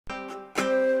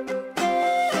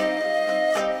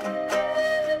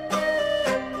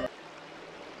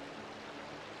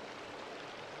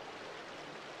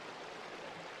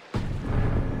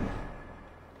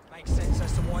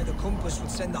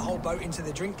boat into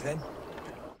the drink then.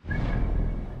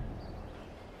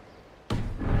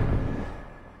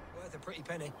 Worth a pretty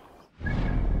penny.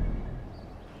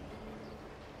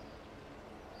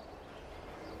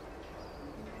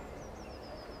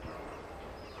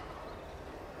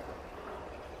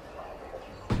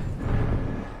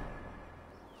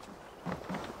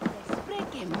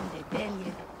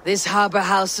 This harbor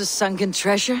houses sunken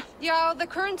treasure? Yeah, the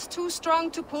current's too strong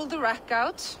to pull the wreck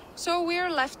out, so we're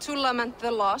left to lament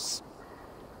the loss.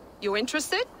 You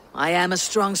interested? I am a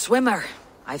strong swimmer.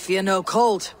 I fear no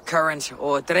cold, current,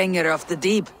 or dränger of the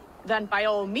deep. Then by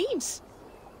all means.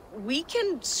 We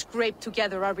can scrape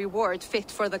together a reward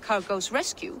fit for the cargo's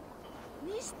rescue.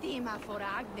 Nistima for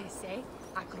Agnes, eh?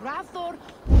 Agrathor,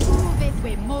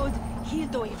 uve mod,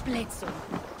 hildo e blezzo.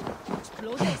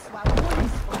 Explodes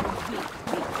wagones for the weak.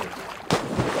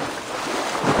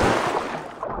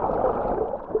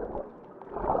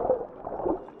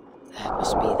 That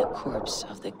must be the corpse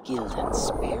of the Gilded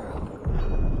Sparrow.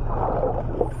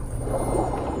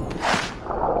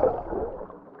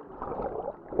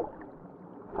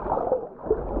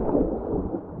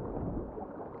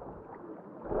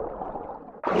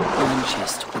 One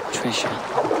chest with treasure,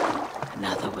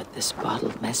 another with this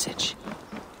bottled message.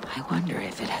 I wonder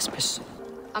if it has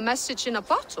A message in a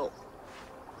bottle?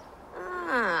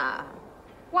 Ah,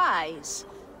 wise.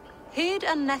 Hid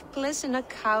a necklace in a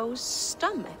cow's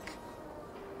stomach.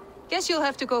 Guess you'll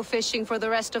have to go fishing for the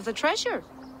rest of the treasure.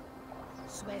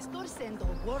 Suestor sendo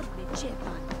word de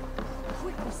chetan.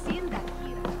 Quick seen that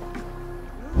here.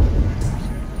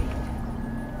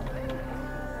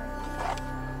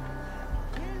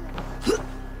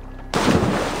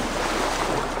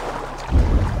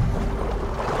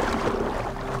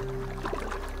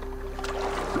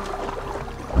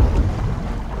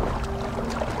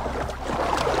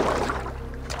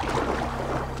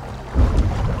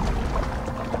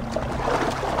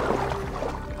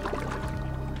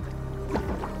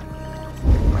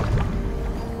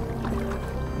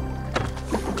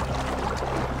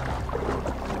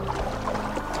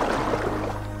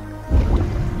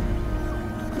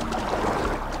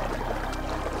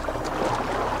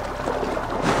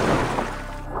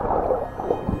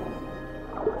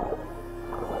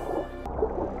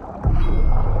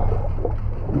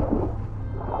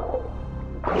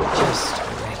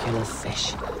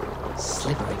 Fish.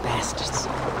 Slippery bastards.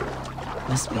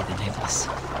 Must be the necklace.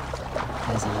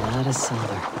 There's a lot of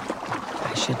silver.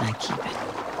 Why shouldn't I keep it?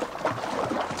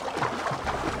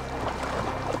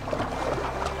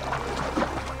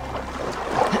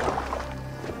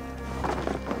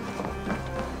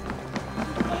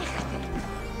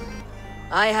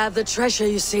 I have the treasure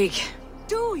you seek.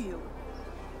 Do you?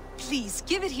 Please,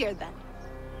 give it here then.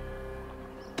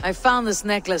 I found this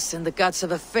necklace in the guts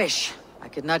of a fish. I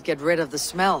could not get rid of the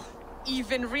smell.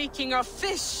 Even reeking of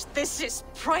fish, this is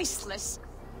priceless.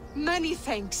 Many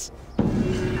thanks.